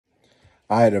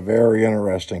I had a very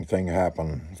interesting thing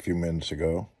happen a few minutes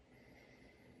ago.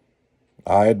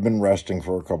 I had been resting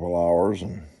for a couple hours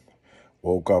and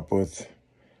woke up with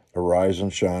a rise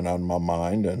and shine on my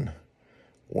mind and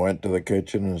went to the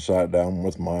kitchen and sat down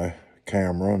with my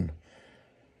camera and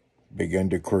began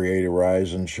to create a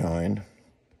rise and shine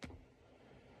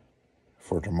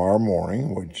for tomorrow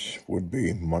morning, which would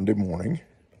be Monday morning.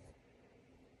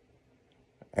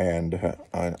 And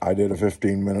I did a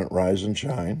 15-minute rise and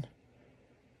shine.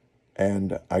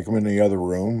 And I come in the other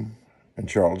room, and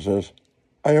Charles says,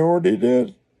 I already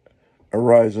did a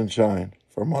rise and shine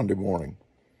for Monday morning.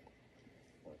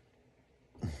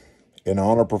 In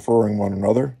honor of preferring one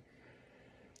another,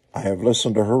 I have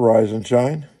listened to her rise and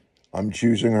shine. I'm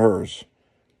choosing hers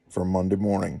for Monday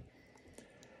morning.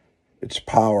 It's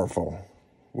powerful.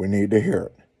 We need to hear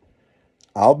it.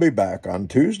 I'll be back on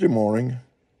Tuesday morning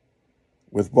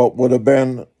with what would have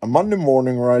been a Monday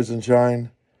morning rise and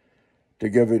shine to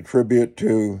give a tribute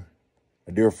to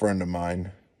a dear friend of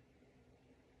mine,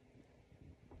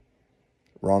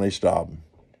 Ronnie Staub,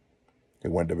 who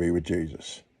went to be with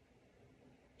Jesus.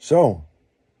 So,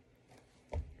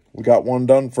 we got one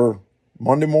done for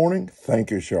Monday morning.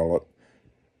 Thank you, Charlotte.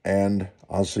 And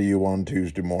I'll see you on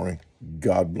Tuesday morning.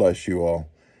 God bless you all.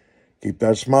 Keep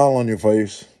that smile on your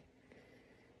face.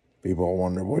 People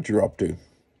wonder what you're up to.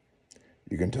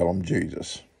 You can tell them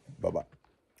Jesus. Bye-bye.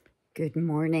 Good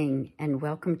morning and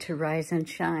welcome to Rise and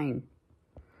Shine.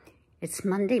 It's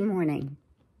Monday morning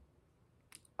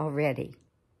already.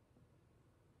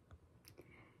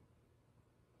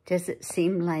 Does it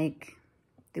seem like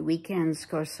the weekends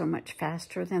go so much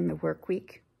faster than the work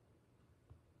week?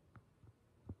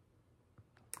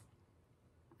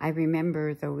 I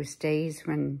remember those days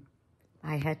when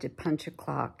I had to punch a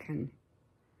clock and,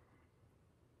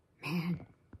 man,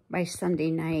 by Sunday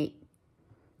night,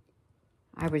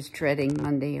 I was dreading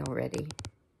Monday already.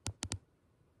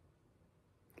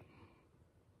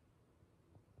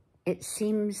 It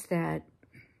seems that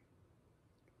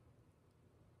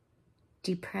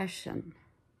depression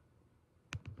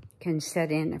can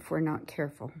set in if we're not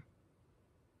careful.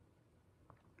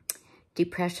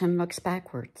 Depression looks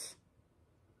backwards.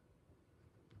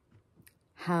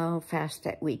 How fast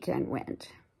that weekend went.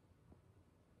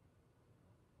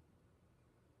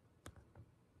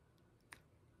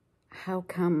 How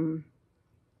come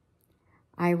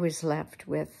I was left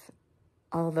with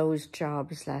all those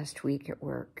jobs last week at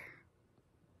work?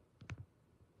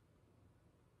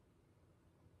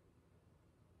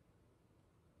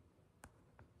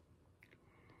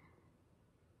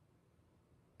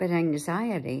 But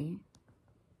anxiety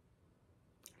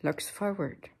looks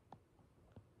forward.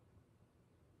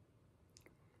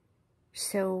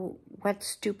 So what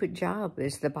stupid job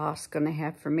is the boss going to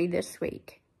have for me this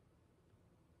week?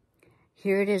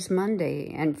 Here it is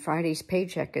Monday, and Friday's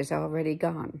paycheck is already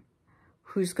gone.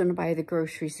 Who's going to buy the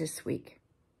groceries this week?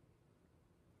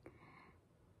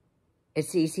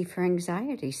 It's easy for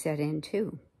anxiety set in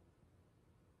too.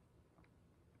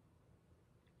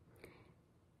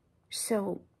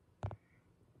 So,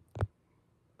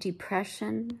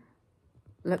 depression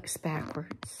looks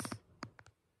backwards.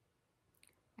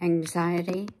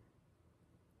 Anxiety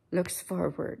looks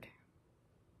forward.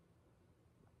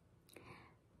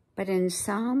 But in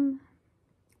Psalm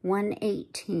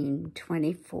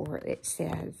 118:24, it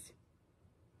says,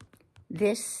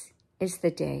 "This is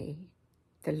the day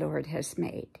the Lord has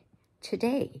made."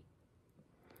 Today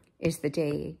is the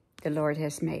day the Lord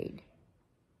has made,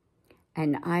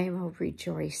 and I will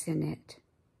rejoice in it.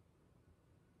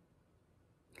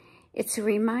 It's a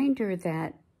reminder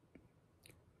that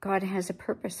God has a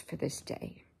purpose for this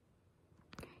day.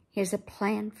 He has a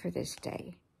plan for this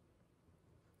day.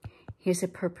 He has a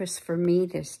purpose for me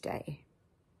this day.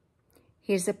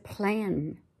 He has a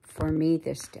plan for me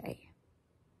this day.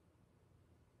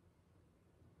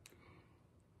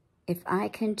 If I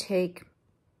can take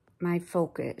my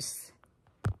focus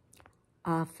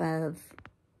off of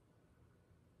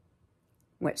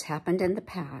what's happened in the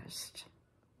past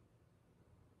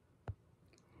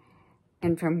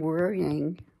and from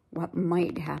worrying what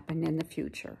might happen in the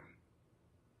future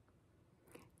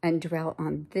and dwell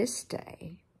on this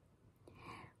day,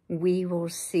 we will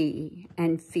see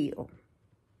and feel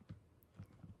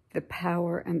the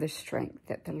power and the strength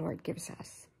that the Lord gives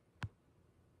us.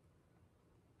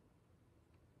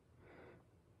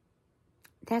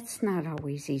 That's not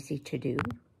always easy to do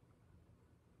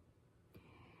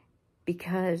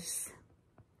because,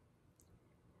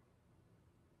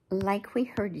 like we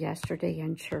heard yesterday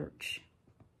in church,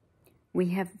 we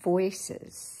have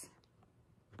voices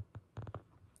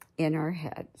in our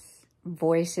heads,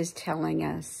 voices telling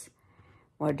us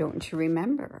Well, don't you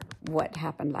remember what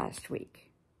happened last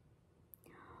week?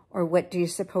 Or what do you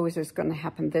suppose is going to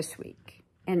happen this week?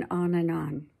 And on and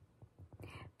on.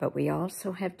 But we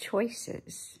also have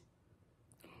choices.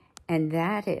 And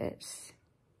that is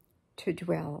to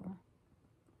dwell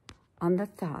on the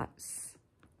thoughts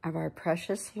of our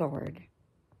precious Lord,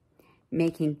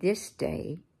 making this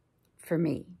day for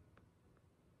me.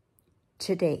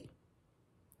 Today.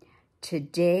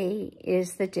 Today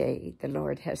is the day the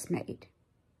Lord has made.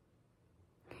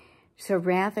 So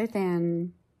rather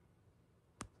than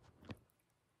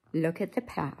look at the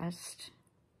past,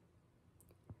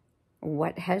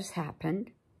 what has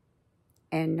happened,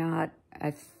 and not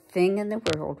a thing in the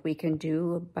world we can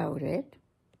do about it,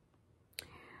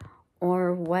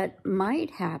 or what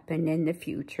might happen in the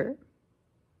future,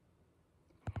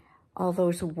 all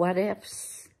those what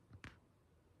ifs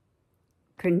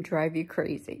can drive you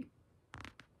crazy.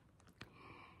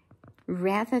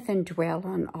 Rather than dwell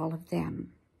on all of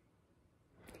them,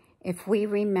 if we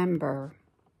remember,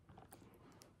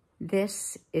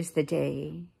 this is the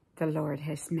day the Lord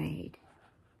has made,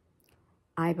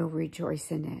 I will rejoice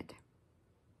in it.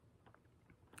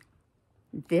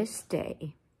 This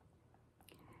day,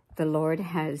 the Lord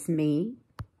has me,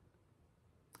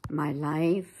 my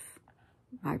life,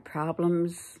 my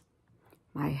problems,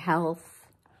 my health,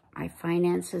 my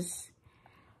finances,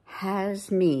 has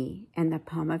me in the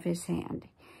palm of his hand.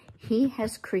 He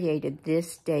has created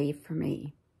this day for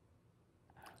me.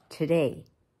 Today.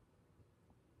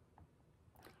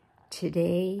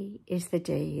 Today is the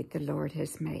day the Lord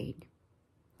has made.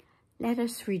 Let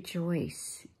us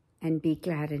rejoice and be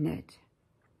glad in it.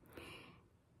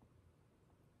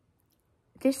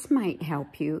 This might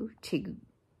help you to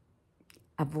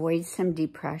avoid some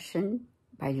depression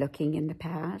by looking in the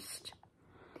past,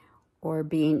 or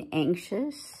being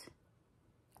anxious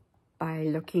by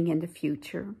looking in the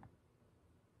future.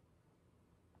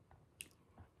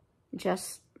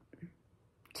 Just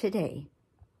today,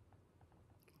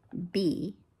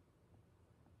 be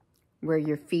where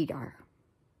your feet are.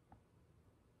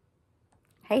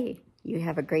 Hey, you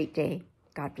have a great day.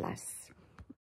 God bless.